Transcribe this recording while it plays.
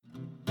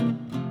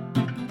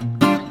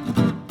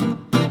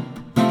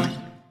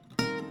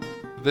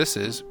This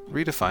is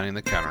Redefining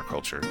the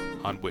Counterculture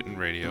on Witten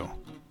Radio.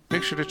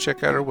 Make sure to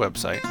check out our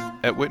website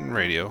at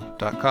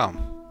wittenradio.com.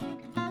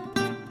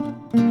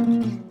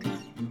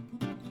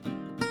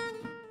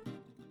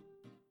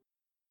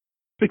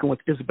 Speaking with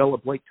Isabella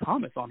Blake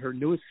Thomas on her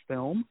newest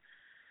film.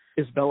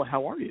 Isabella,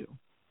 how are you?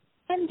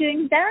 I'm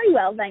doing very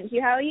well, thank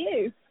you. How are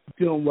you?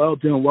 Doing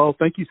well.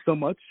 Thank you so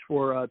much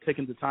for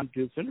taking the time to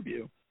do this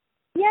interview.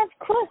 Yeah, of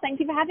course. Thank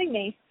you for having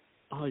me.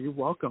 Oh, you're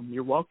welcome.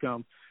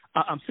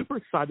 I'm super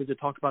excited to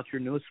talk about your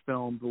newest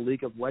film, The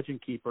League of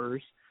Legend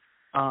Keepers.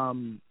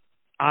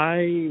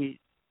 I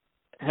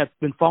have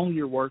been following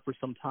your work for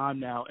some time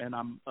now, and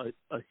I'm a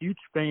huge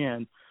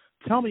fan.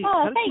 Tell me.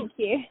 Thank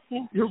you.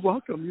 Yeah. You're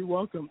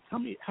welcome. Tell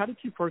me, how did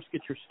you first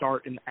get your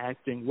start in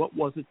acting? What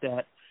was it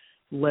that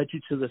led you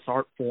to this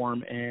art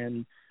form,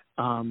 and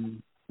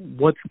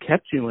what's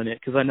kept you in it?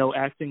 Because I know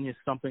acting is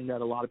something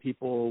that a lot of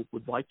people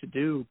would like to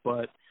do,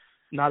 but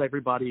not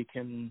everybody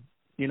can,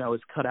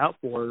 is cut out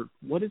for.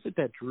 What is it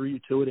that drew you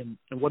to it, and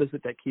what is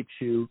it that keeps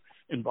you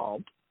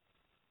involved?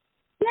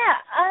 Yeah,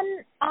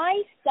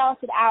 I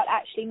started out,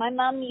 actually, my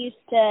mum used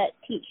to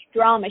teach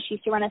drama. She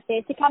used to run a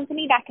theatre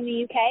company back in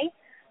the UK.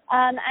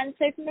 And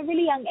so from a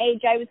really young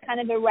age, I was kind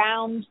of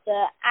around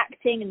the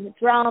acting and the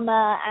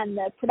drama and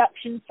the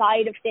production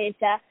side of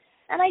theatre.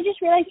 And I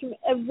just realized from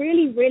a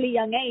really, really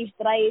young age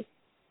that I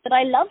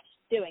loved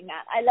doing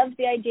that. I loved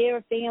the idea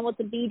of being able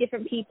to be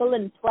different people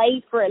and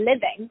play for a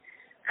living.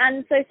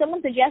 And so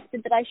someone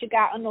suggested that I should go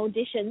out on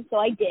audition, so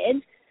I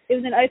did. It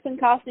was an open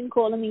casting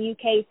call in the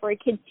UK for a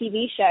kids'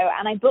 TV show,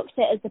 and I booked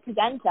it as the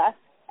presenter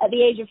at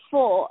the age of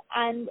 4,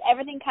 and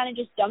everything kind of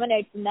just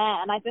dominoed from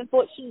there. And I've been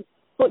fortunate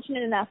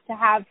enough to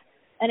have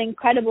an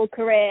incredible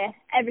career,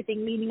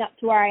 everything leading up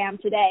to where I am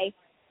today.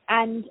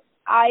 And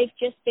I've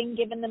just been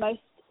given the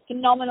most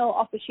phenomenal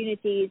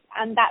opportunities,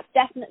 and that's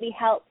definitely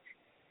helped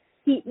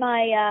keep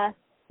my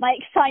my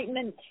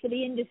excitement for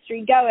the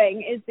industry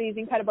going, is these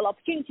incredible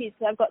opportunities.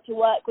 So I've got to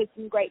work with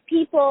some great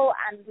people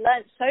and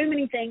learn so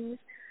many things.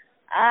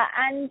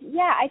 And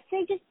yeah, I'd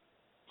say just,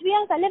 to be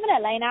honest, I live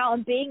in LA now,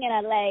 and being in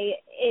LA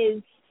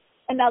is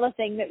another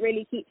thing that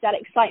really keeps that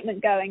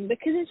excitement going,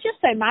 because it's just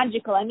so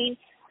magical. I mean,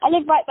 I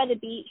live right by the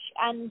beach,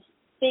 and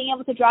being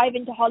able to drive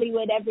into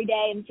Hollywood every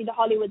day and see the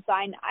Hollywood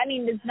sign, I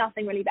mean, there's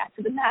nothing really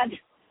better than that.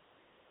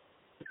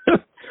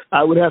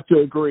 I would have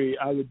to agree.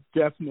 I would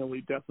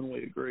definitely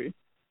agree.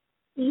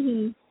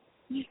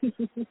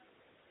 Mm-hmm.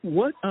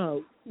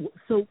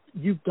 So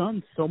you've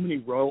done so many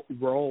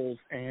roles,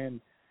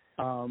 and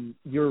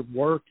your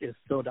work is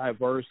so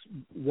diverse.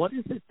 What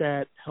is it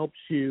that helps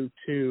you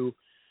to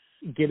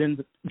get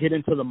into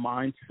the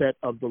mindset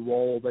of the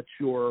role that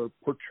you're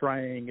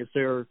portraying? Is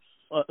there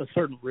a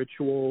certain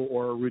ritual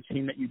or a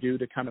routine that you do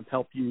to kind of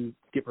help you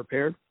get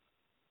prepared?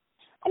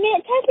 I mean,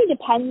 it totally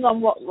depends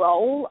on what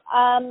role.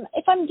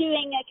 If I'm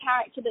doing a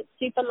character that's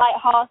super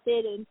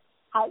lighthearted and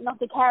has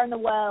not a care in the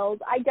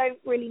world, I don't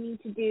really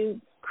need to do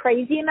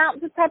crazy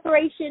amounts of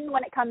preparation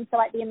when it comes to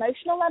like the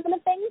emotional level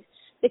of things,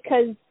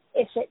 because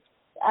if it's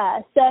a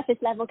surface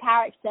level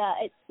character,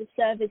 it's the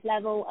surface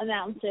level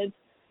amount of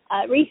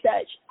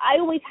research. I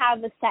always have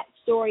a set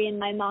story in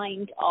my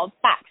mind of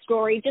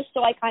backstory, just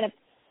so I kind of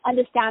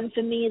understand,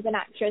 for me as an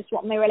actress,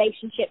 what my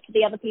relationship to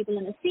the other people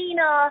in the scene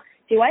are.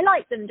 Do I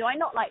like them? Do I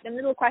not like them?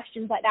 Little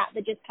questions like that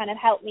just kind of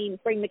help me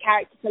bring the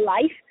character to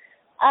life.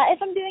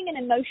 If I'm doing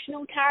an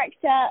emotional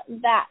character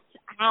that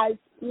has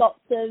lots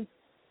of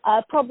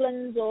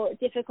problems or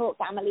difficult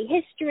family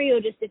history or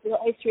just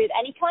difficult history of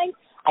any kind,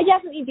 I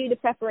definitely do the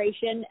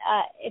preparation.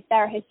 If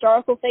they're a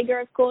historical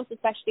figure, of course,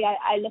 especially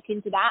I look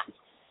into that.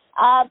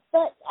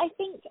 But I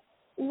think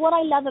what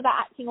I love about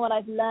acting, what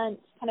I've learned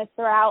kind of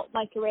throughout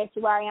my career to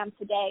where I am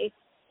today,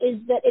 is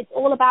that it's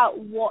all about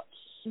what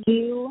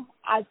you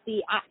as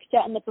the actor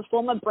and the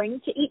performer bring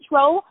to each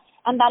role.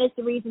 And that is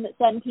the reason that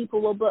certain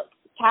people will book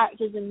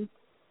characters and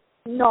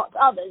not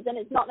others. And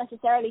it's not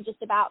necessarily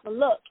just about the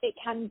look. It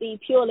can be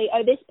purely,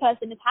 this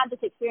person has had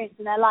this experience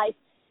in their life.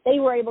 They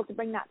were able to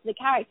bring that to the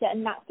character,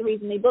 and that's the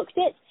reason they booked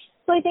it.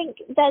 So I think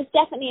there's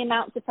definitely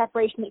amounts of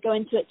preparation that go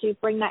into it to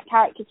bring that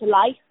character to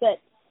life. But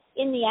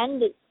in the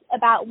end, it's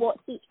about what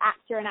each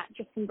actor and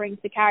actress can bring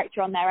to the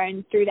character on their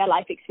own through their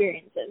life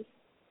experiences.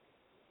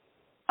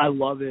 I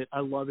love it.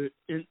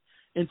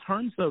 In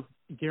terms of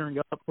gearing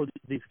up for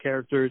these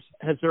characters,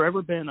 has there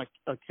ever been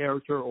a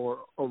character or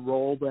a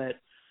role that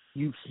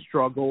you've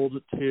struggled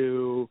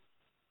to,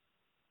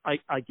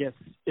 I guess,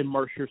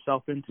 immerse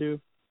yourself into?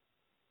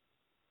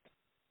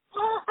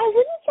 I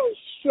wouldn't say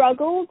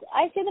struggled.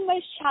 I'd say the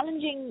most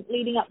challenging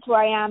leading up to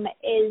where I am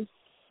is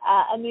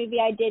a movie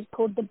I did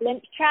called The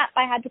Blimp Trap.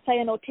 I had to play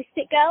an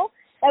autistic girl.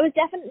 That was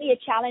definitely a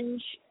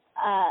challenge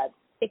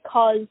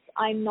because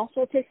I'm not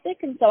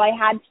autistic, and so I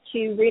had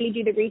to really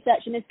do the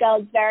research. And this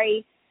girl is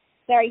very,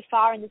 very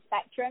far in the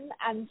spectrum,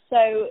 and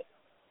so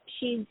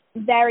she's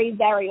very,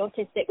 very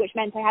autistic, which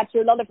meant I had to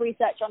do a lot of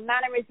research on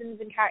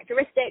mannerisms and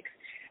characteristics.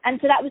 And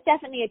so that was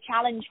definitely a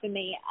challenge for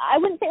me. I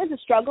wouldn't say it was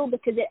a struggle,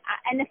 because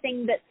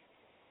anything that's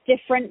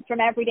different from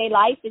everyday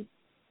life is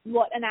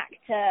what an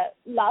actor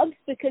loves,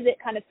 because it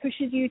kind of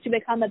pushes you to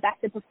become a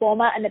better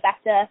performer and a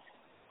better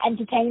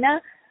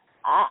entertainer.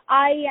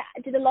 I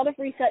did a lot of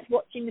research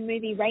watching the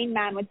movie Rain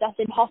Man with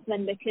Dustin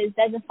Hoffman, because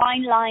there's a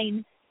fine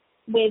line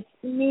with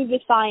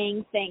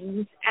movifying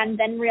things and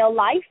then real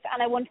life,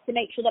 and I wanted to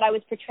make sure that I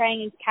was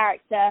portraying his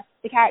character,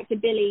 the character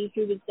Billy,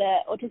 who was the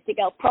autistic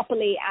girl,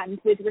 properly and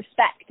with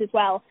respect as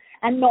well,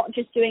 and not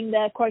just doing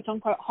the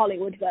quote-unquote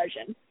Hollywood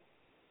version.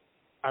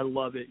 I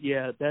love it.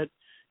 Yeah, that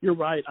you're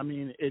right. I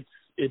mean,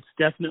 it's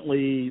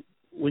definitely,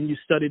 when you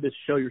study this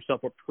Show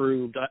Yourself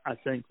Approved, I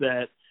think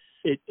that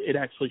it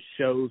actually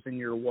shows in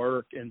your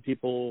work, and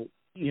people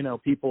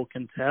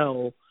can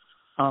tell.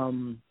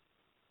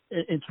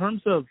 In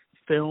terms of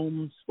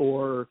films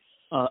or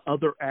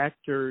other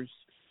actors,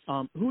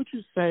 who would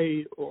you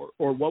say,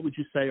 or what would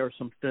you say are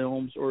some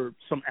films or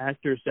some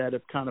actors that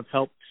have kind of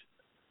helped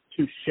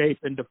to shape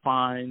and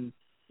define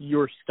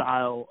your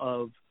style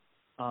of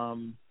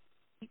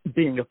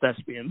being a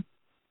thespian?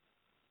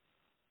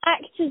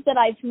 Actors that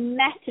I've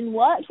met and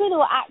worked with,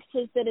 or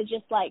actors that are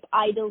just like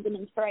idols and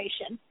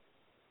inspiration?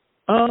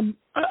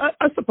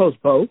 I suppose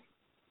both.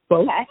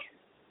 Both. Okay.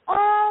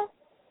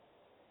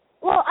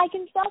 Well, I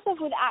can start off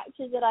with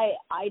actors that I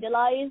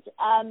idolize.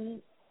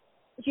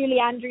 Julie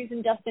Andrews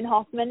and Dustin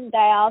Hoffman, they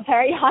are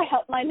very high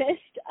up my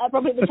list,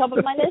 probably the top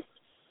of my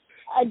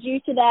list, due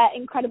to their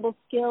incredible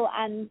skill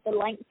and the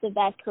length of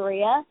their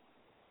careers.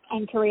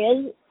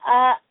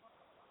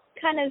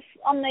 Kind of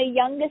on the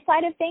younger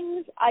side of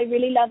things, I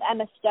really love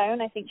Emma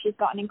Stone. I think she's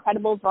got an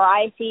incredible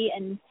variety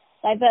and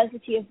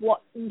diversity of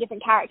what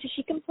different characters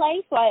she can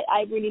play, so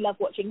I really love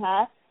watching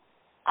her.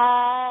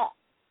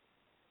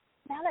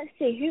 Now let's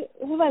see,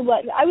 who have I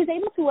worked with? I was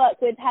able to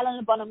work with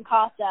Helena Bonham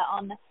Carter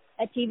on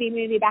a TV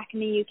movie back in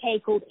the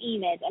UK called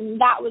Enid, and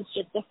that was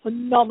just a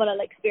phenomenal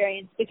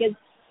experience, because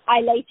I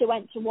later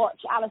went to watch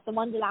Alice in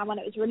Wonderland when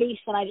it was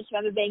released, and I just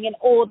remember being in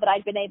awe that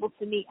I'd been able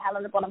to meet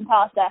Helena Bonham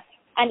Carter.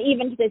 And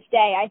even to this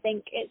day, I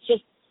think it's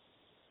just,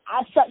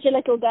 as such a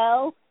little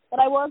girl that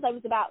I was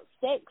about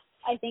 6,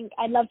 I think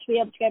I'd love to be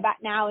able to go back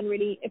now and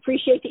really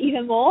appreciate it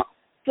even more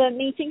for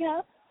meeting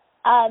her.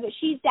 But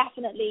she's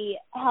definitely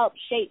helped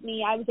shape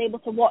me. I was able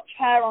to watch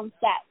her on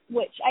set,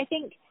 which I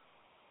think,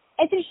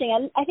 it's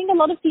interesting. I think a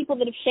lot of people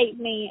that have shaped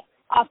me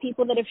are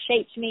people that have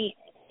shaped me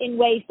in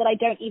ways that I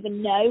don't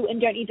even know and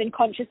don't even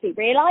consciously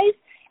realize.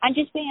 And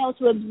just being able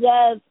to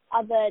observe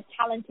other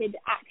talented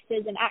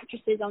actors and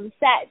actresses on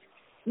set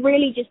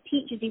really just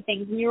teaches you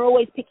things, and you're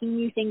always picking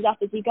new things up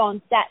as you go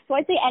on set. So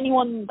I'd say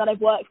anyone that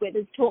I've worked with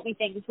has taught me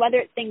things, whether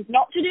it's things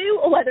not to do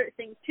or whether it's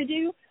things to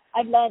do.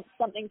 I've learned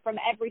something from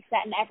every set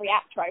and every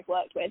actor I've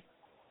worked with.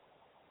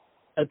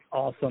 That's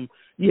awesome.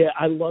 Yeah,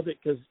 I love it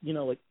because,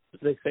 like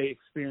they say,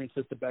 experience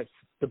is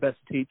the best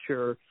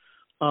teacher.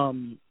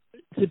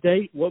 To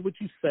date, what would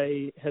you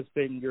say has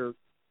been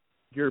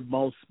your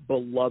most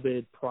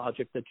beloved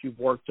project that you've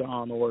worked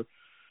on, or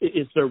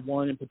is there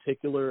one in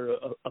particular,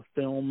 a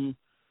film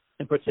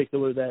in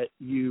particular that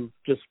you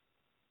just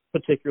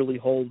particularly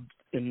hold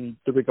in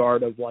the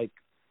regard of, like,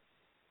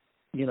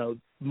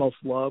 most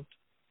loved?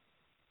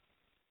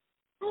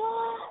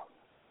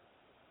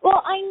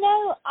 Well, I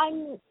know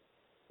I'm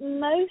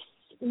most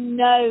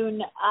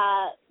known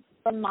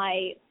from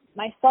my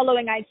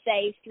following, I'd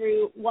say,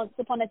 through Once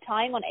Upon a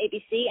Time on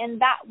ABC,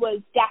 and that was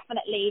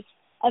definitely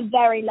a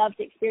very loved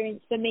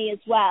experience for me as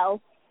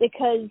well,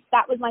 because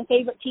that was my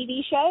favorite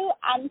TV show,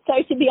 and so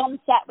to be on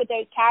set with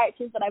those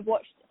characters that I've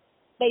watched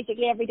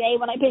basically every day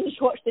when I binge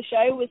watched the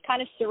show was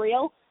kind of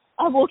surreal.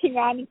 Walking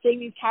around and seeing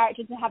these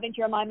characters and having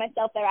to remind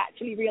myself they're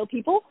actually real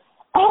people.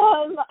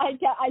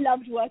 I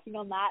loved working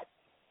on that.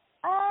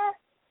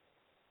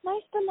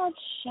 Most beloved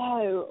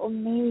show or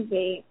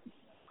movie?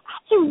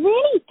 That's a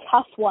really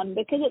tough one,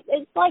 because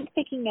it's like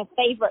picking a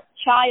favorite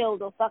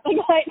child or something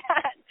like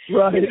that.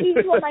 Right.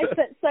 Each one I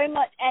put so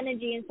much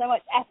energy and so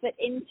much effort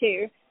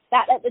into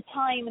that at the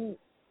time,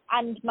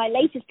 and my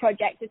latest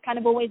project is kind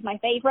of always my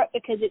favorite,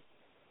 because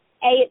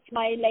it's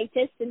my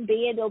latest, and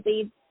B, it'll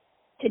be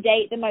to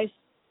date the most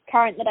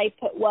current that I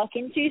put work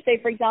into. So,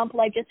 for example,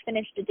 I just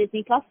finished a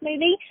Disney Plus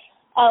movie,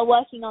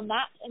 working on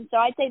that, and so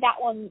I'd say that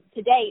one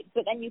to date,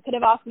 but then you could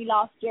have asked me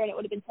last year and it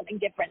would have been something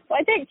different. So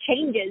I'd say it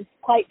changes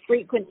quite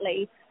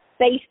frequently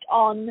based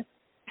on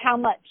how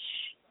much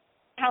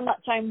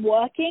I'm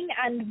working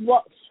and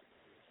what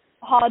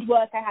hard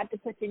work I had to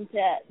put into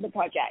the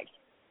project.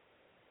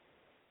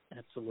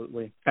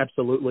 Absolutely.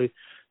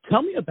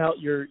 Tell me about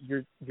your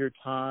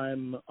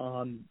time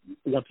on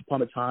Once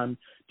Upon a Time.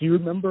 Do you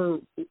remember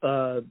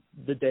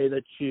the day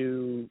that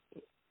you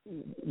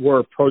were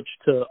approached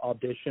to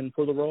audition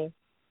for the role?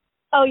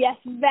 Oh, yes,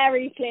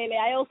 very clearly.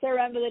 I also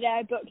remember the day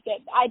I booked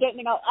it. I don't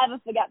think I'll ever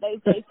forget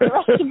those days for the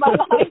rest of my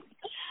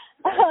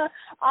life.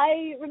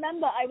 I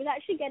remember I was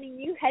actually getting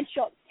new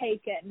headshots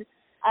taken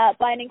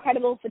by an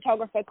incredible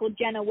photographer called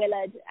Jenna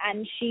Willard,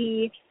 and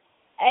she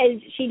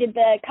did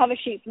the cover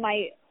shoot for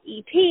my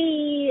EP,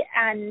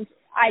 and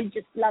I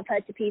just love her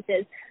to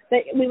pieces. But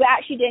we were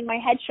actually doing my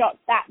headshots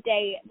that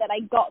day that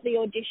I got the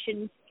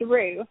audition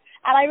through.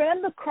 And I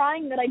remember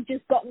crying that I'd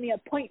just gotten the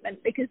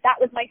appointment because that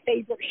was my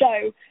favorite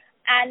show.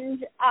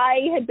 And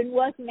I had been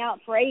working out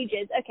for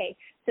ages. Okay,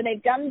 so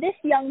they've done this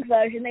young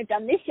version, they've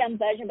done this young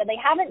version, but they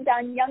haven't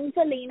done young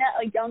Selena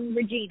or young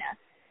Regina.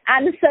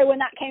 And so when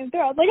that came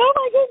through, I was like, oh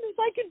my goodness,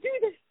 I can do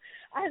this.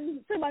 And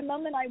so my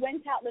mum and I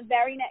went out the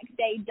very next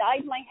day,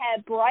 dyed my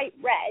hair bright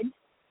red.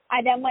 I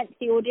then went to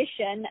the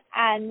audition,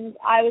 and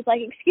I was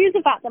like, excuse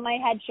the fact that my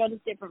headshot is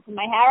different from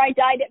my hair. I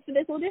dyed it for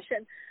this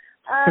audition.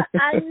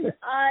 And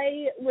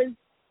I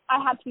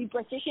had to be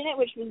British in it,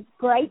 which was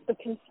great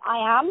because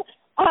I am.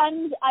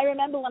 And I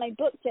remember when I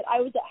booked it, I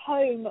was at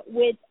home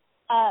with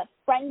a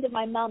friend of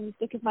my mum's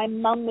because my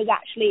mum was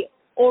actually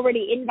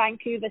already in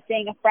Vancouver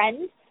seeing a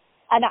friend,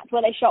 and that's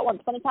where they shot Once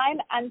Upon a Time.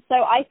 And so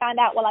I found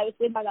out while I was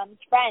with my mum's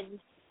friend,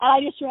 and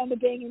I just remember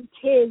being in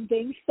tears,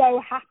 being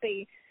so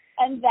happy.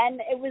 And then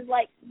it was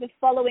like the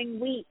following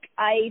week,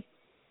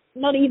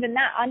 not even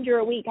that, under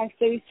a week, I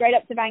flew straight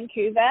up to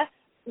Vancouver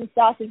and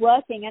started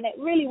working, and it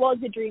really was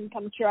a dream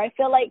come true. I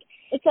feel like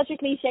it's such a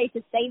cliche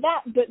to say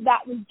that, but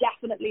that was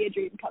definitely a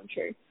dream come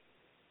true.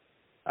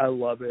 I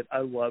love it.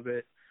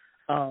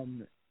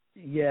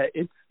 Yeah,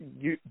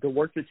 the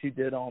work that you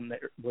did on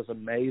there was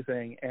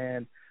amazing,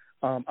 and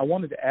I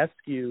wanted to ask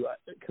you,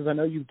 because I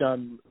know you've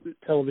done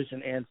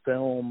television and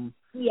film.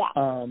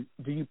 Yeah.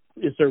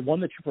 Is there one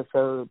that you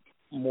prefer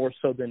more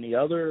so than the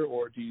other,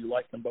 or do you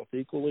like them both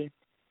equally?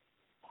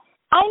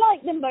 I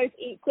like them both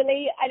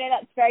equally. I know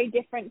that's very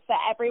different for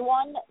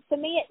everyone. For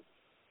me, it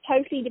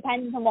totally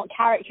depends on what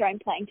character I'm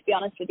playing, to be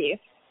honest with you.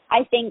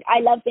 I think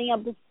I love being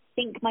able to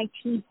sink my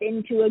teeth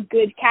into a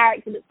good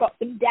character that's got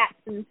some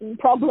depth and some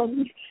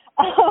problems.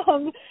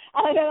 And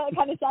I know that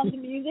kind of sounds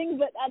amusing,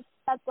 but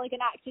that's like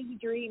an actor's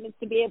dream, is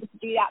to be able to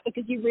do that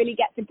because you really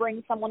get to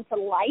bring someone to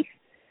life.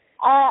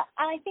 And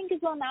I think as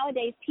well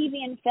nowadays,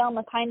 TV and film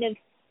are kind of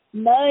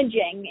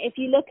merging. If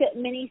you look at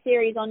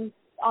miniseries on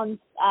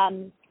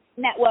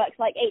networks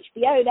like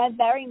HBO, they're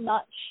very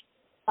much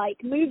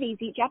like movies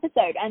each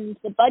episode, and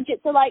the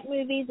budgets are like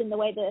movies and the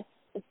way the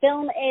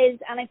film is.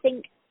 And I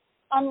think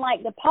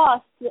unlike the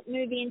past, that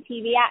movie and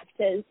TV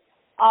actors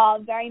are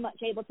very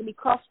much able to be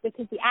crossed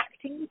because the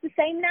acting is the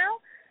same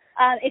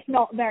now, if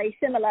not very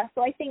similar.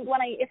 So I think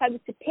if I was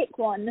to pick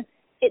one,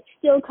 it's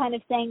still kind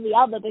of saying the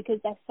other because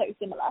they're so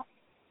similar.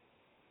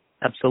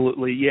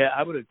 Absolutely. Yeah,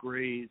 I would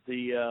agree.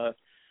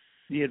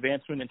 The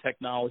advancement in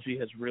technology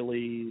has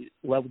really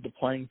leveled the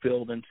playing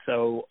field, and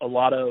so a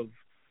lot of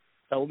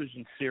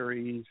television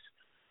series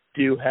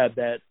do have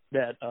that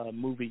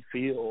movie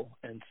feel,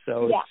 and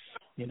so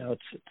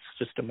it's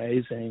just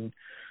amazing.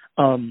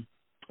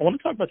 I want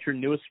to talk about your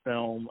newest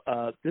film.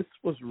 This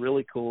was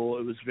really cool.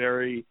 It was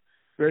very,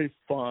 very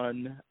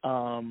fun,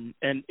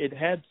 and it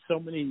had so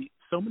many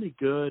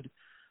good.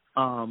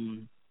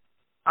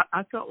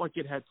 I felt like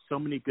it had so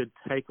many good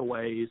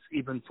takeaways,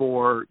 even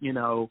for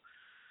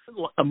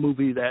a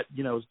movie that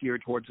is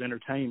geared towards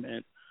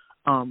entertainment.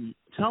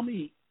 Tell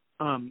me,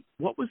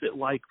 what was it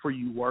like for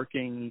you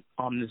working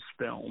on this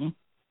film?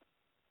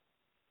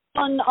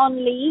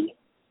 On League?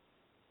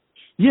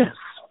 Yes.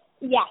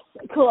 Yes,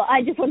 cool.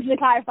 I just wanted to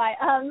clarify.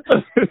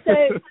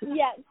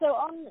 So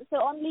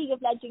on League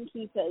of Legend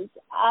Keepers,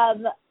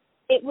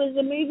 it was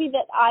a movie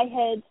that I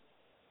had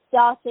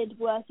started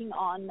working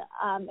on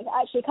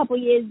actually a couple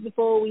of years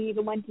before we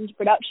even went into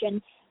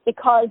production,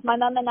 because my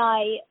mum and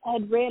I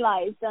had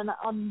realized on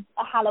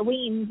a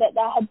Halloween that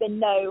there had been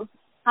no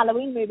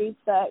Halloween movies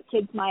for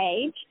kids my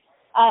age.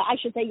 I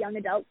should say young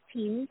adults,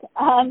 teens,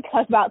 because I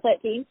was about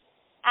 13.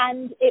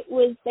 And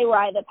they were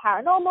either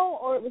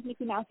paranormal or it was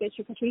Mickey Mouse Goes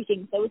Trick or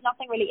Treating. So there was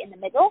nothing really in the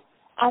middle.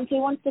 And so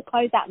we wanted to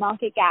close that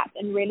market gap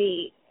and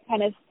really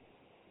kind of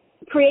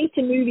create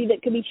a movie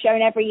that could be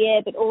shown every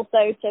year, but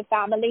also to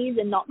families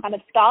and not kind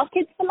of scar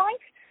kids for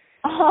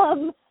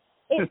life.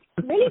 It's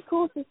really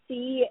cool to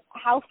see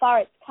how far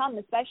it's come,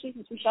 especially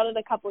since we shot it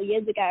a couple of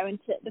years ago, and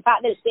the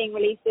fact that it's being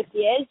released this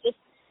year is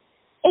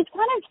it's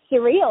kind of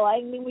surreal.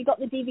 I mean, we got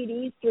the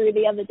DVDs through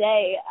the other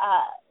day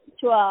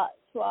to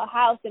our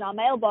house in our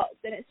mailbox,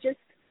 and it's just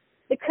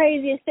the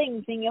craziest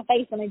thing, seeing your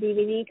face on a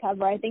DVD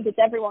cover. I think it's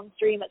everyone's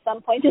dream at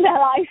some point in their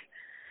life.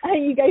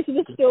 And you go to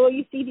the store,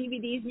 you see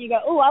DVDs, and you go,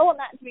 oh, I want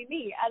that to be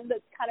me. And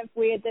it's kind of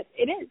weird that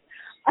it is.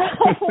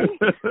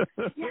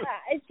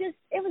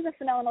 It was a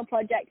phenomenal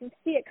project. And to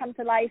see it come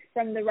to life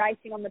from the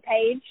writing on the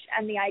page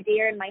and the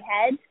idea in my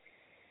head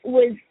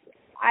was,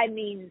 I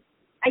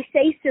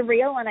say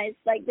surreal, and it's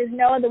like there's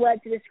no other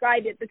word to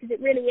describe it, because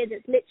it really is.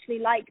 It's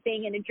literally like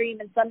being in a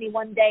dream, and suddenly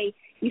one day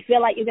you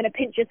feel like you're going to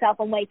pinch yourself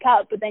and wake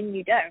up, but then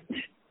you don't.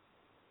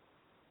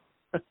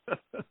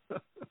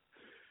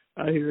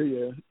 I hear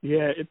you.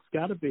 Yeah, it's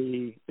got to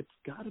be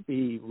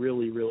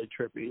really, really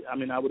trippy. I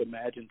mean, I would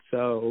imagine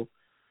so.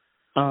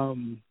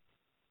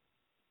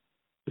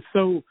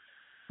 So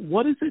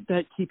what is it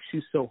that keeps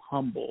you so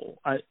humble?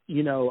 I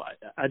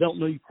don't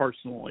know you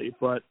personally,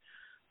 but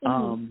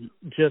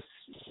just,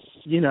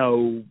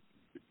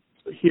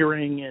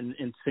 hearing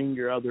and seeing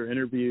your other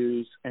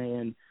interviews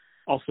and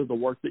also the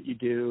work that you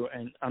do.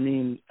 And I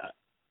mean,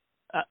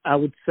 I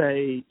would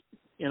say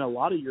in a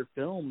lot of your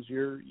films,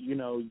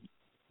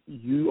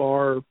 you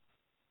are,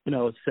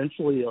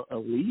 essentially a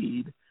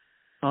lead.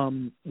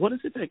 What is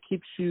it that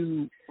keeps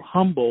you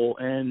humble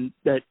and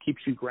that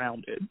keeps you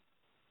grounded?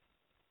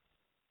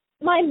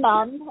 My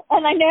mum,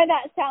 and I know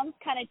that sounds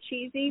kind of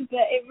cheesy,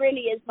 but it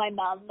really is my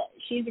mum.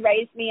 She's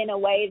raised me in a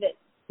way that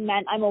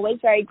meant I'm always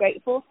very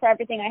grateful for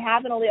everything I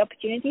have and all the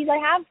opportunities I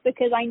have,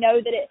 because I know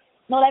that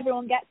not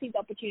everyone gets these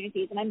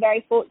opportunities, and I'm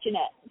very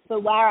fortunate for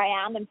where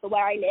I am and for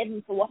where I live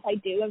and for what I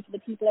do and for the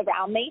people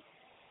around me.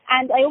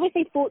 And I always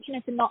say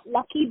fortunate and not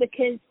lucky,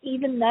 because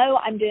even though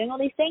I'm doing all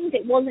these things,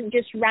 it wasn't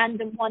just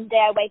random one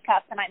day I wake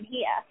up and I'm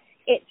here.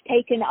 It's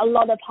taken a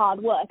lot of hard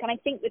work, and I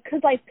think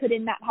because I've put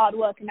in that hard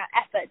work and that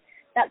effort,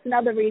 that's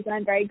another reason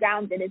I'm very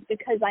grounded, is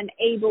because I'm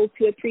able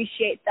to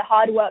appreciate the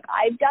hard work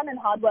I've done and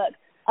hard work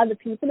other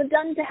people have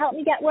done to help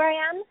me get where I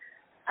am.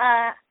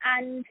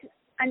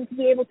 And to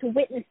be able to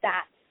witness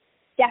that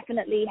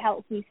definitely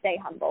helps me stay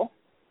humble.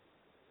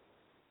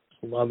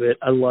 Love it.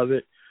 I love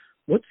it.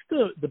 What's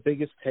the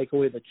biggest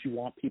takeaway that you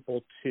want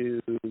people to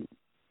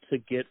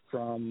get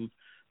from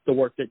the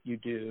work that you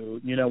do?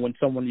 When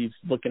someone is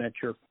looking at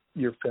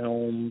your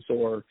films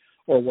or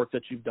work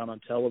that you've done on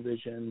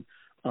television,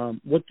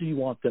 what do you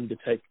want them to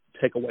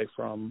take away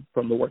from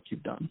the work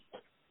you've done?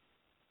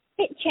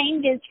 It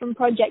changes from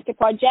project to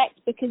project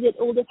because it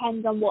all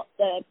depends on what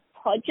the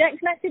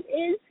project method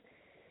is.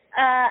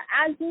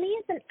 As me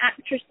as an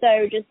actress,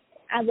 though, just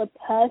as a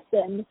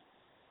person,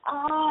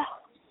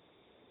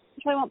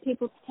 what do I want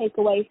people to take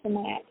away from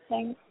my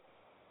acting?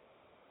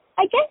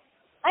 I guess,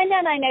 I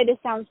know this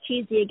sounds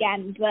cheesy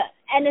again, but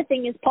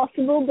anything is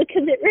possible,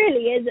 because it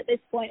really is at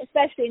this point,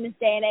 especially in this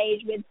day and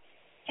age with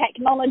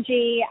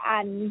technology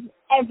and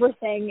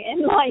everything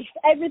in life.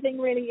 Everything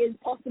really is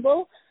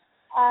possible.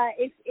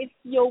 If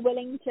you're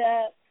willing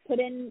to put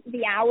in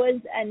the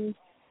hours and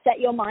set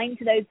your mind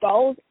to those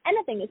goals,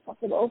 anything is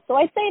possible. So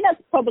I say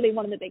that's probably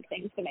one of the big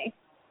things for me.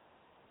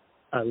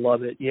 I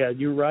love it. Yeah,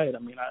 you're right. I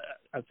mean,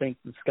 I think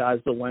the sky's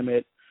the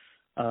limit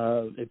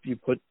if you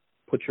put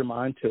your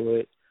mind to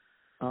it.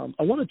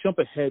 I want to jump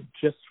ahead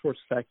just for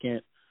a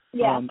second.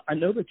 Yeah. I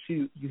know that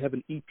you have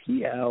an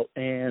EP out,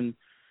 and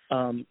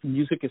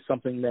music is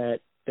something that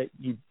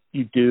you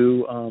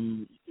do.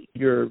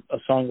 You're a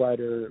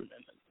songwriter and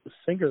a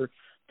singer.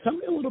 Tell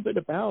me a little bit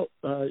about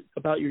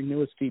your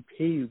newest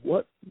EP.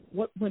 What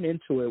went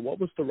into it? What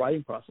was the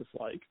writing process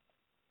like?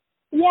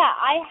 Yeah,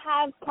 I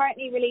have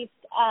currently released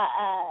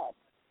a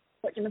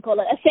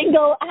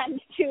single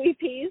and 2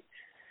 EPs.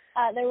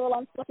 They're all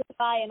on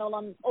Spotify and all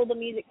on all the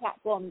music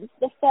platforms.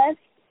 The first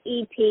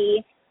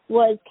EP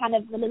was kind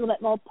of a little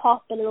bit more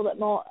pop, a little bit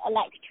more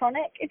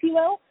electronic, if you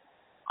will.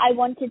 I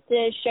wanted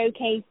to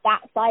showcase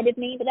that side of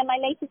me, but then my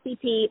latest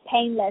EP,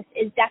 Painless,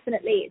 it's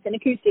an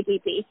acoustic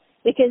EP,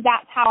 because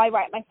that's how I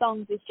write my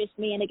songs, is just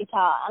me and a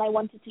guitar. And I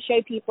wanted to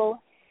show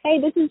people, hey,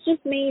 this is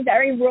just me,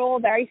 very raw,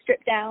 very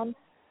stripped down.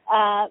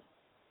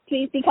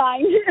 Please be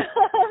kind.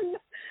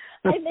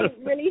 I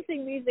think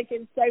releasing music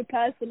is so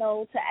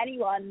personal to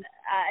anyone,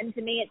 and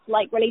to me it's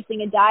like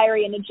releasing a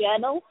diary and a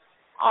journal,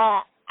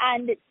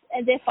 and it's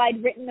as if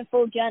I'd written a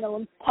full journal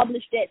and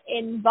published it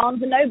in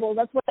Barnes & Noble.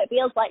 That's what it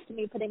feels like to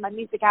me, putting my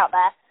music out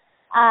there,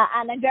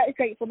 and I'm very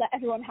grateful that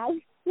everyone has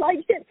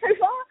liked it so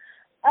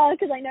far,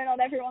 because I know not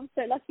everyone's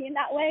so lucky in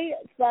that way,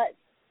 but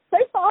so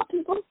far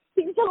people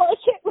seem to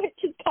like it,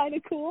 which is kind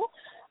of cool.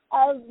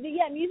 But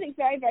yeah, music's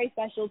very, very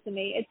special to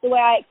me. It's the way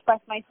I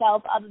express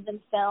myself other than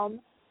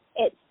film.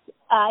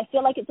 I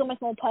feel like it's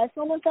almost more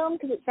personal than film,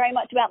 because it's very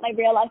much about my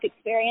real life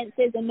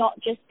experiences and not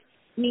just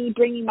me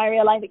bringing my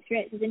real life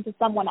experiences into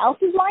someone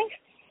else's life.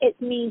 It's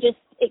me just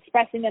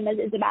expressing them as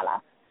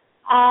Isabella.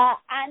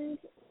 And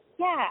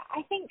yeah,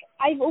 I think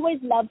I've always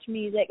loved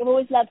music. I've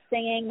always loved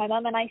singing. My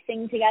mum and I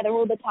sing together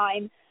all the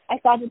time. I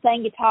started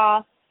playing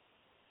guitar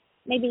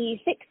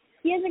maybe 7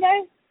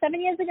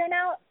 years ago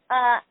now.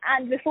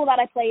 And before that,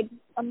 I played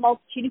a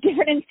multitude of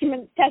different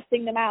instruments,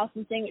 testing them out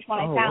and seeing which one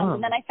I found. Wow.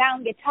 And then I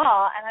found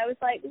guitar, and I was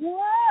like,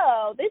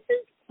 whoa, this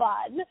is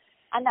fun.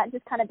 And that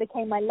just kind of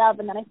became my love.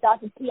 And then I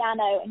started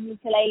piano and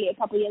ukulele a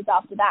couple of years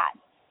after that.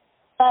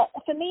 But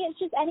for me, it's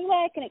just any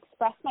way I can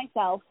express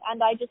myself.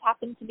 And I just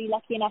happen to be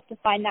lucky enough to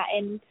find that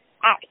in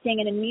acting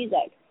and in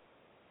music.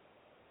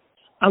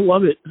 I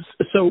love it.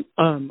 So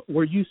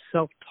were you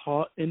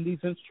self-taught in these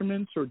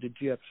instruments, or did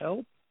you have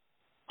help?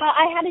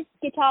 I had a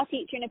guitar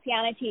teacher and a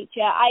piano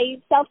teacher.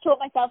 I self-taught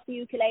myself the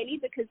ukulele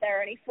because there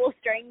are only 4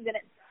 strings, and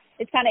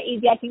it's kind of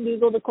easy. I can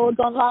Google the chords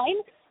online.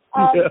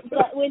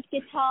 But with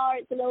guitar,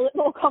 it's a little bit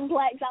more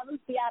complex than with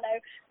piano.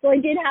 So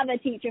I did have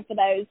a teacher for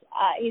those.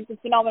 He's a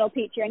phenomenal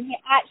teacher, and he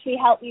actually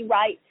helped me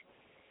write,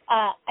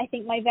 I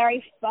think, my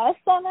very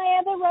first song I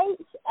ever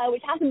wrote,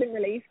 which hasn't been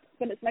released,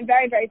 but it's my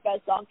very, very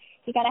first song.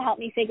 He kind of helped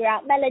me figure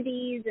out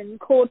melodies and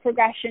chord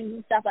progressions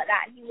and stuff like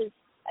that, and he was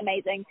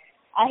amazing.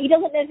 He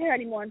doesn't live here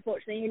anymore,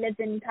 unfortunately. He lives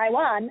in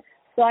Taiwan,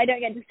 so I don't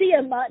get to see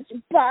him much,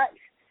 but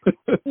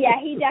Yeah,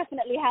 he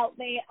definitely helped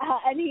me,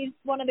 and he's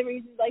one of the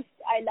reasons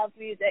I love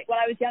music. When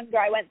I was younger,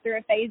 I went through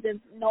a phase of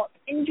not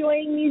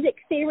enjoying music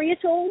theory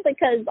at all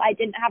because I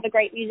didn't have a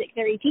great music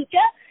theory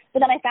teacher, but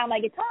then I found my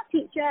guitar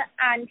teacher,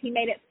 and he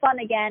made it fun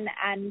again,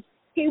 and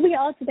here we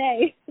are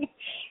today.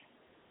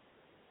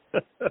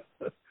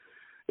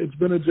 It's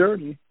been a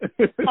journey.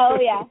 Oh,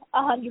 yeah,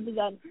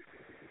 100%.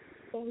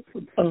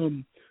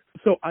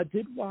 So I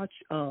did watch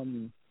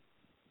the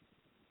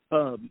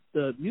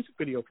music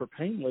video for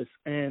Painless,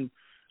 and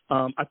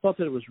I thought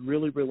that it was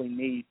really, really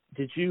neat.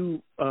 Did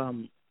you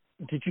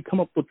come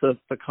up with the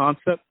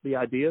concept, the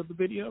idea of the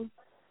video?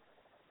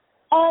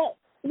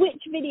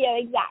 Which video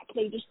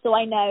exactly, just so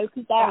I know,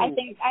 because I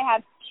think I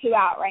have 2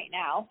 out right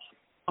now.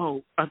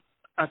 Oh,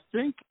 I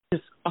think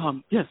it's,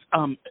 yes,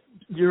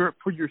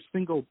 for your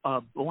single,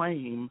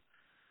 Blame.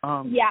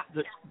 Yeah.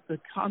 The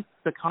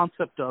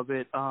concept of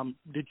it,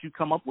 did you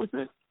come up with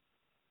it?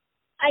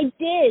 I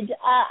did.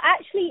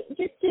 Actually,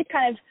 just to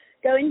kind of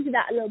go into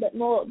that a little bit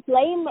more,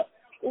 Blame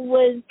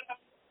was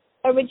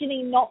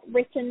originally not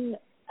written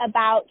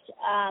about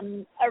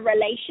a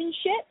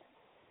relationship.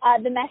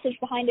 The message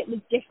behind it was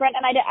different,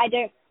 and I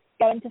don't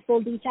go into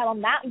full detail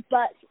on that,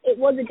 but it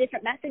was a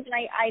different message, and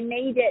I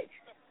made it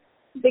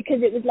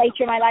because it was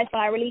later in my life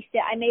when I released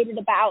it. I made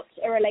it about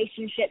a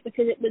relationship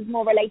because it was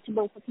more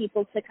relatable for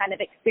people to kind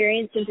of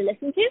experience and to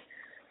listen to.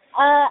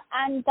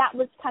 And that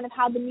was kind of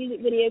how the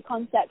music video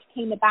concept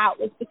came about,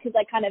 was because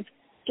I kind of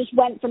just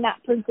went from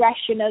that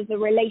progression of the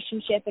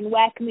relationship and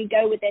where can we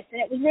go with this.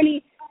 And it was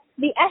really,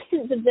 the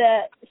essence of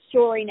the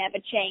story never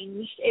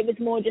changed. It was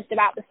more just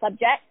about the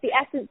subject. The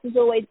essence has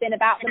always been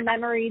about the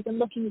memories and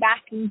looking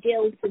back and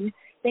guilt and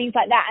things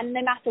like that. And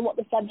no matter what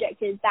the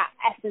subject is, that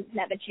essence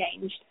never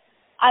changed.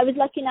 I was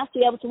lucky enough to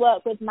be able to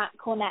work with Matt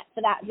Cornett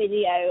for that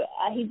video.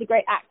 He's a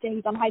great actor.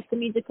 He's on High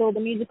School Musical,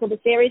 the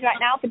series right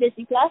now for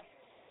Disney+.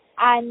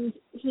 And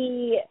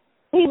he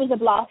was a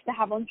blast to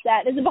have on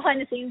set. There's a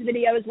behind-the-scenes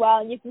video as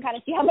well, and you can kind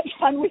of see how much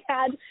fun we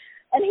had.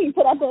 And he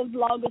put up a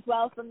vlog as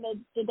well from the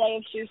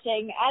day of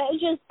shooting. And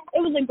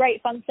it was a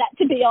great fun set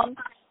to be on.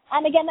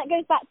 And again, that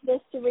goes back to the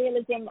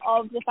surrealism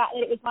of the fact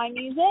that it was my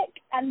music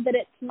and that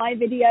it's my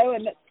video,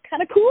 and it's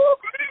kind of cool.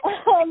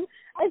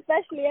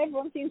 Especially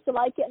everyone seems to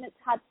like it, and it's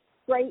had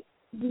great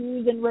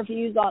views and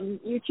reviews on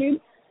YouTube.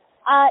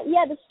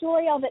 The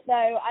story of it,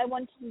 though, I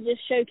wanted to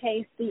just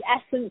showcase the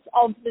essence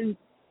of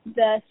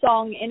the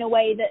song in a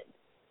way that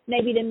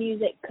maybe the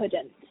music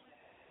couldn't.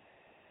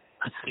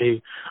 I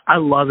see. I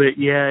love it.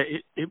 Yeah,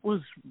 it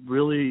was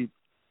really,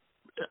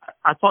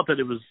 I thought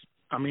it was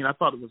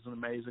an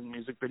amazing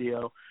music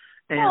video.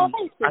 And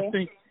thank you. I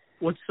think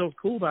what's so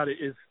cool about it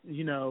is,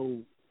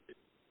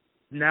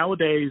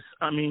 nowadays,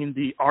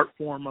 the art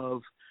form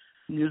of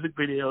music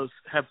videos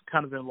have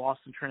kind of been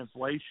lost in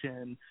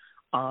translation.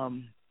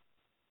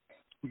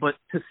 But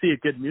to see a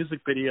good music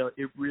video,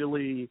 it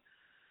really,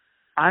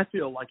 I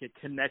feel like it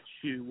connects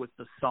you with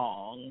the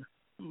song.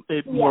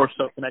 It more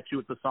so connects you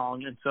with the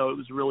song, and so it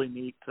was really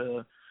neat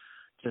to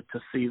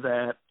see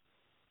that.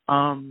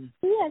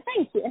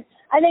 Thank you.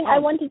 I think I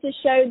wanted to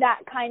show that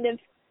kind of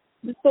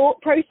the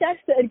thought process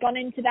that had gone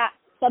into that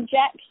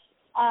subject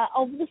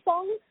of the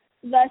song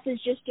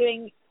versus just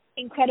doing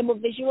incredible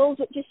visuals,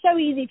 which is so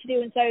easy to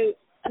do and so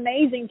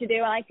amazing to do,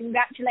 and I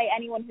congratulate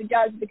anyone who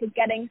does, because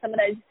getting some of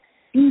those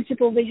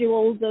beautiful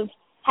visuals of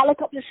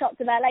helicopter shots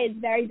of LA is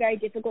very, very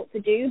difficult to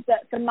do.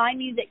 But for my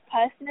music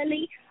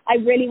personally,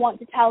 I really want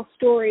to tell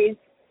stories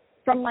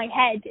from my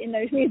head in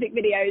those music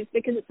videos,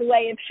 because it's a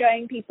way of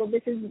showing people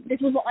this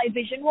was what my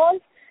vision was,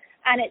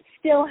 and it's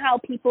still how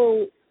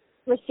people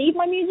receive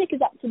my music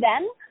is up to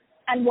them,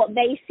 and what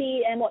they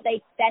see and what their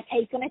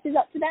take on it is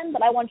up to them.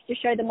 But I wanted to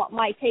show them what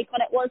my take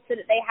on it was, so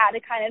that they had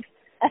a kind of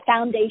a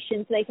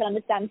foundation so they could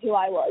understand who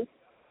I was.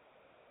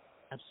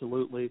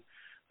 Absolutely.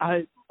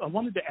 I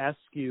wanted to ask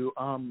you,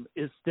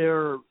 is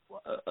there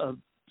a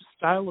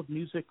style of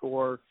music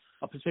or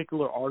a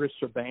particular artist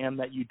or band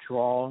that you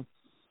draw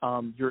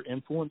your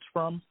influence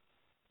from?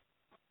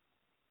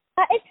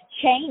 It's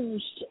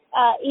changed,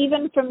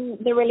 even from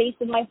the release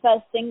of my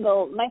first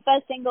single. My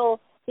first single,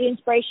 the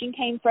inspiration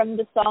came from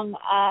the song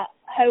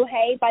Ho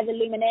Hey by the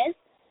Lumineers.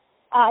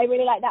 I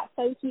really like that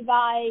folky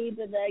vibe,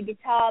 the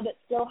guitar, but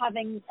still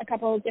having a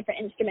couple of different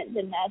instruments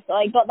in there. So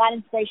I got that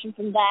inspiration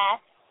from there.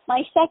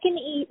 My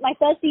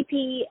first EP,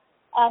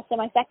 so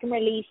my second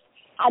release,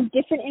 had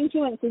different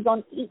influences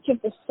on each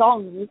of the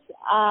songs.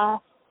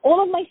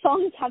 All of my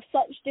songs have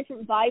such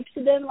different vibes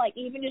to them, like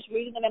even just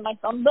reading them in my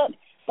songbook,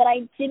 that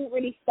I didn't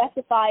really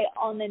specify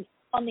on the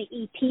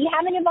EP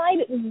having a vibe.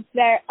 It was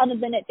very, other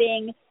than it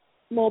being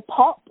more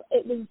pop,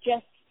 it was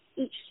just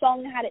each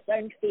song had its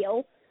own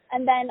feel.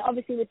 And then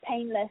obviously with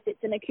Painless,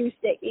 it's an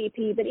acoustic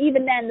EP, but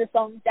even then the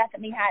songs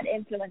definitely had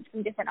influence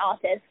from different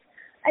artists.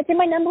 I'd say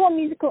my number one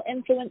musical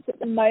influence at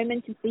the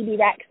moment is Phoebe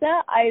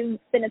Rexha. I've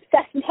been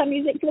obsessed with her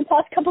music for the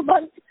past couple of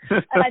months,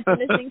 and I've been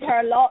listening to her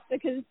a lot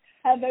because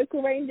her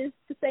vocal range is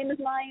the same as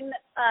mine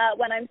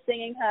when I'm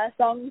singing her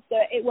songs, so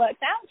it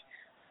works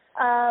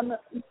out.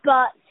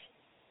 But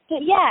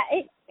yeah,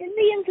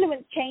 the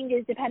influence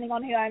changes depending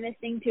on who I'm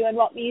listening to and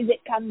what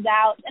music comes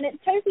out. And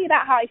it's totally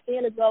about how I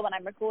feel as well when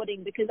I'm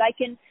recording, because I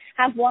can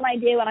have one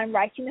idea when I'm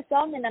writing the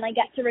song, and then I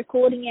get to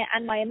recording it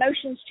and my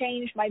emotions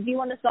change, my view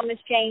on the song has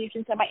changed,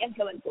 and so my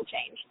influence will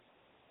change.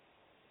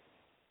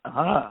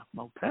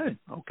 Okay.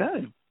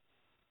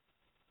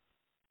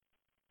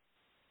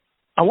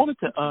 I wanted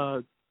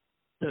to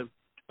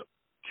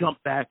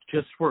jump back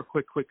just for a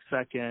quick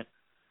second.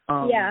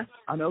 Yeah.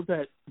 I know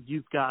that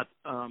you've got,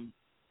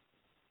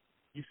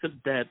 you said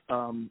that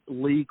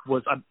League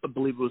was, I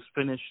believe it was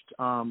finished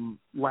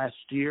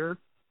last year.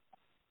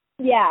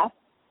 Yeah.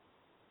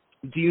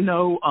 Do you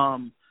know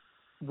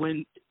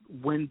when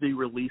the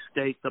release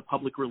date, the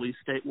public release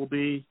date will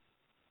be?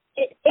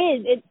 It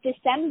is. It's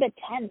December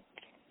 10th.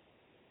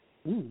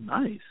 Ooh,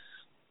 nice.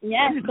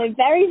 Yeah, so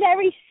very,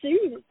 very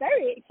soon. It's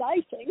very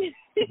exciting.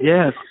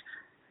 Yes.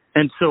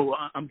 And so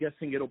I'm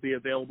guessing it'll be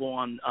available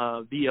on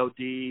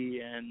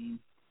VOD and...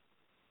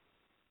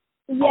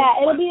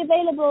 Yeah, it'll be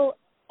available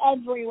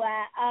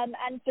everywhere.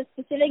 And for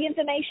specific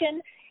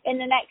information, in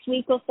the next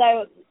week or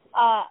so,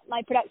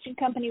 my production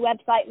company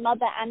website,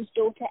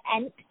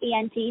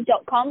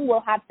 motheranddaughterenT.com,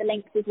 will have the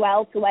links as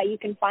well to where you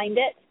can find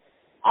it,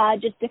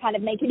 just to kind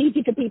of make it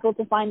easy for people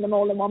to find them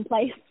all in one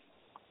place.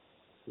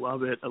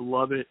 Love it. I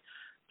love it.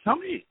 Tell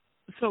me,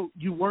 so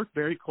you work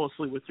very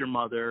closely with your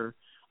mother.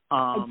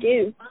 I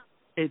do.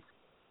 It's,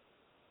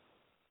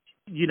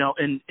 you know,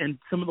 and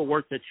some of the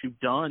work that you've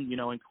done, you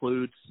know,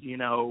 includes, you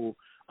know,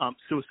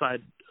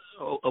 suicide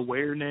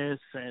awareness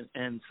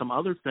and some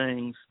other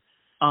things.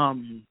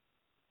 How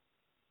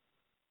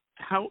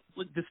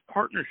this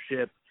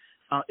partnership,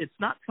 it's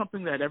not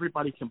something that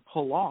everybody can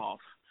pull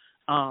off.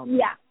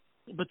 Yeah.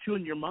 But you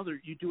and your mother,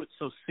 you do it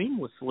so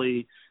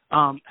seamlessly.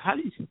 How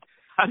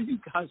do you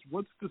guys,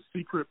 what's the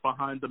secret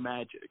behind the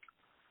magic?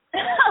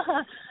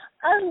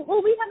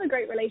 Well, we have a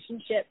great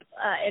relationship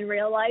in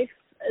real life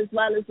as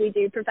well as we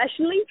do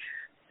professionally.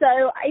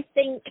 So I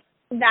think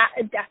that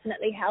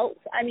definitely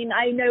helps. I mean,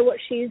 I know what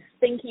she's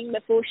thinking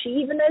before she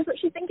even knows what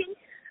she's thinking,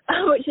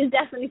 which is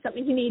definitely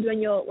something you need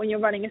when you're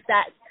running a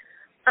set.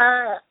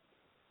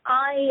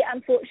 I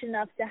am fortunate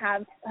enough to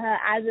have her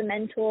as a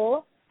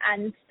mentor,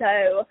 and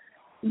so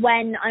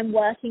when I'm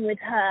working with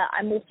her,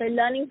 I'm also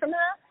learning from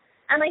her.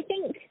 And I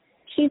think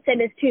she'd say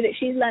this too, that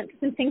she's learned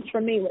some things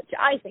from me, which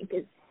I think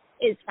is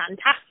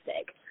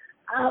fantastic.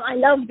 I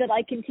love that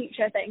I can teach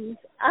her things.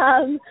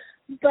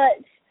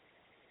 But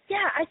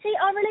yeah, I say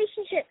our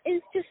relationship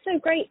is just so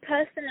great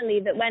personally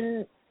that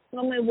when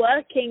we're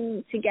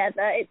working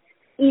together, it's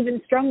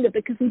even stronger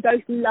because we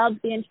both love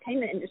the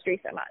entertainment industry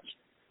so much.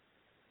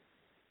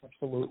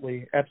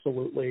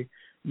 Absolutely.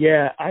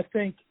 Yeah, I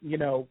think, you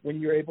know, when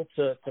you're able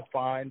to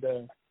find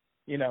a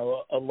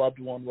loved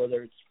one,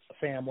 whether it's a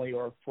family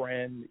or a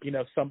friend, you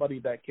know, somebody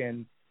that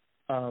can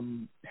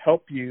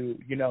help you,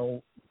 you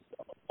know,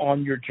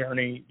 on your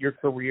journey, your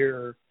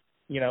career,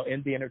 you know,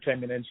 in the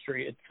entertainment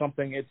industry, it's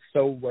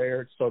so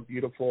rare, it's so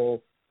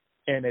beautiful,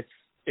 and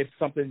it's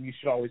something you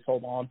should always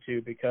hold on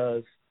to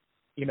because,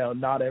 you know,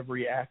 not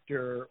every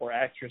actor or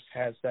actress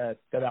has that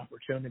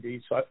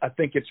opportunity. So I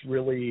think it's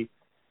really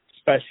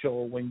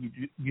special when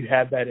you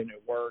have that and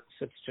it works.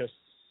 It's just,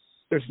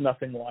 there's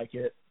nothing like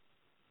it.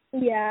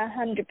 Yeah,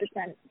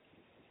 100%.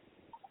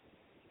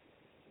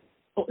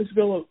 Well,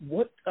 Isabella,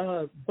 what's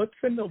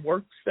in the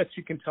works that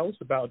you can tell us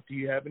about? Do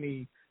you have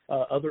any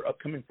other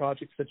upcoming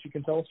projects that you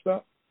can tell us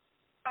about?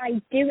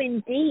 I do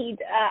indeed.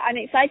 I'm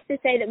excited to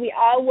say that we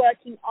are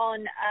working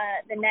on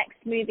the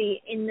next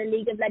movie in the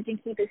League of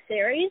Legend Keepers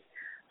series.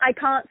 I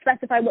can't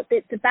specify what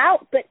it's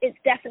about, but it's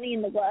definitely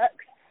in the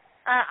works.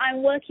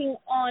 I'm working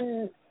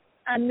on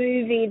a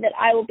movie that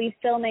I will be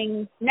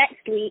filming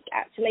next week,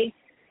 actually.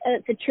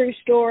 It's a true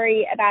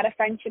story about a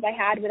friendship I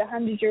had with a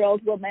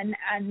 100-year-old woman,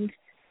 and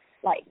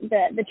like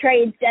the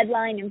Trade's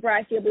Deadline and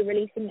Variety will be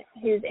releasing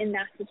who's in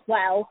that as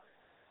well.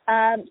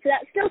 So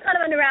that's still kind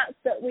of under wraps,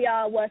 but we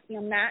are working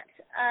on that.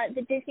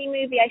 The Disney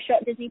movie I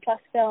shot, Disney Plus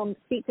film,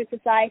 Secret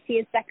Society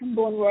of Second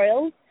Born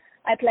Royals.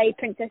 I played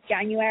Princess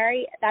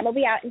January. That'll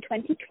be out in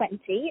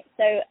 2020,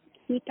 so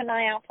keep an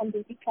eye out on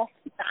Disney Plus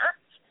for that.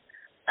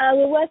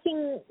 We're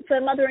working for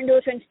Mother and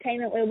Daughter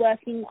Entertainment. We're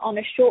working on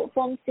a short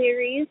form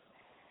series,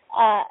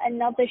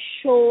 another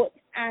short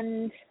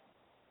and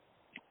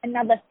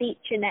another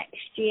feature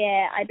next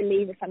year, I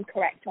believe, if I'm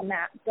correct on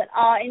that. But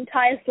our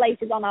entire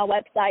slate is on our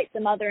website,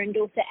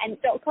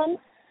 motheranddaughterenT.com.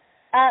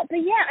 But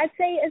yeah, I'd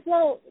say as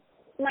well,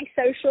 my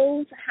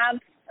socials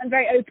I'm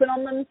very open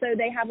on them, so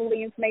they have all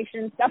the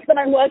information and stuff that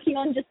I'm working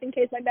on just in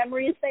case my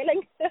memory is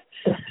failing.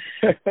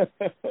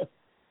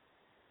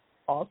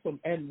 Awesome.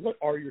 And what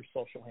are your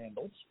social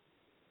handles?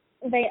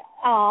 They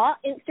are,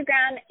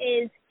 Instagram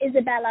is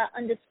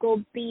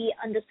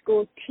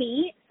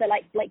Isabella_B_T, so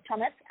like Blake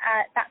Thomas.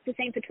 That's the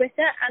same for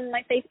Twitter, and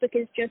my Facebook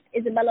is just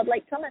Isabella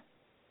Blake Thomas.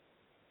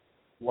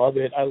 Love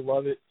it. I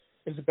love it.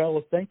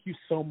 Isabella, thank you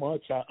so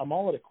much. I'm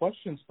all out of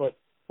questions, but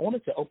I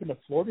wanted to open the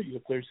floor to you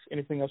if there's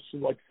anything else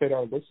you'd like to say to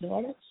our listening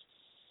audience.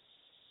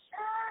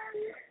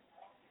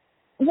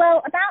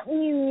 Well, about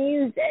new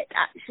music,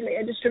 actually,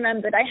 I just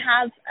remembered I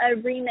have a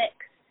remix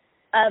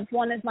of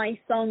one of my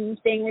songs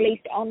being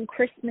released on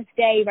Christmas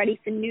Day, ready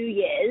for New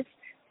Year's.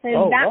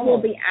 So that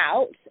will be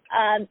out.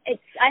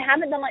 I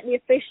haven't done like the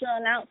official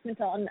announcement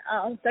on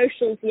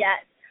socials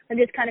yet. I've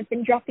just kind of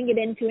been dropping it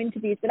into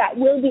interviews, but that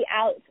will be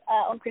out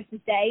on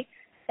Christmas Day.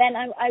 Then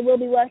I will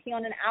be working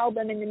on an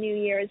album in the new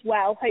year as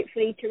well,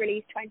 hopefully to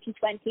release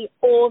 2020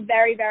 or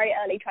very, very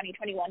early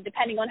 2021,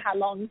 depending on how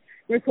long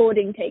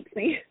recording takes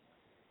me.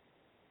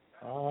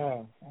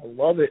 I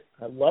love it.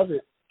 I love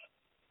it.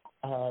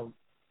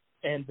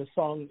 And the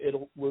song,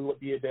 will it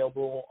be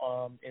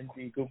available in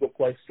the Google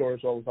Play Store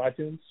as well as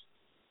iTunes?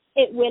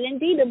 It will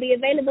indeed. It'll be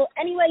available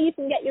anywhere you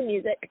can get your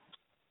music.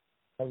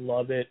 I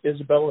love it.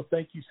 Isabella,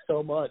 thank you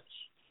so much.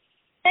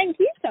 Thank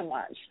you so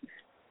much.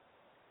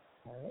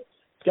 All right.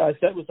 Guys,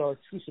 that was our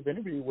exclusive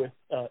interview with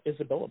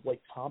Isabella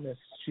Blake Thomas.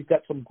 She's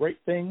got some great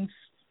things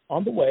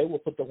on the way. We'll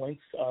put the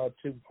links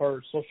to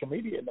her social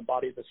media in the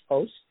body of this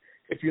post.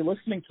 If you're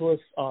listening to us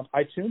on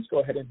iTunes, go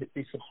ahead and hit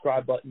the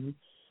subscribe button.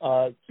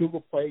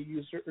 Google Play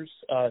users,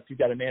 if you've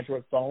got an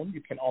Android phone,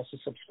 you can also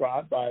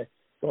subscribe by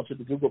going to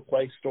the Google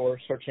Play Store,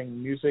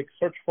 searching music,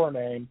 search for a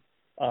name.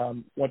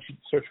 Once you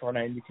search for a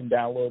name, you can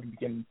download and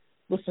begin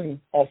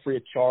listening all free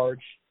of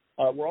charge.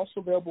 We're also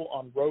available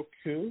on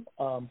Roku.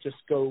 Just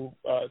go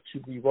to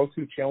the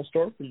Roku channel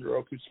store from your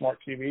Roku Smart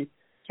TV.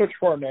 Search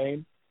for our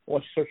name.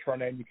 Once you search for our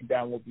name, you can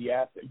download the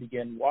app and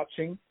begin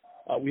watching.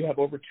 We have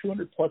over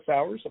 200-plus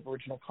hours of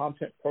original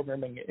content,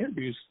 programming, and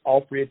interviews,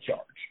 all free of charge.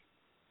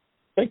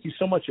 Thank you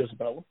so much,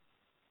 Isabella.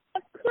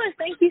 Of course.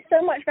 Thank you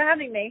so much for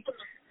having me.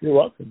 You're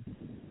welcome.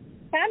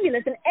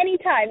 Fabulous. And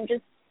anytime,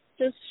 just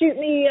shoot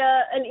me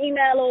an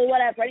email or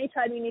whatever,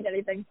 anytime you need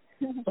anything.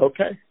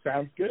 Okay.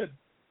 Sounds good.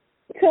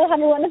 Cool. Have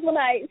a wonderful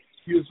night.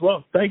 You as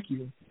well. Thank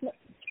you.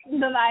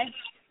 Bye-bye.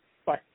 Bye.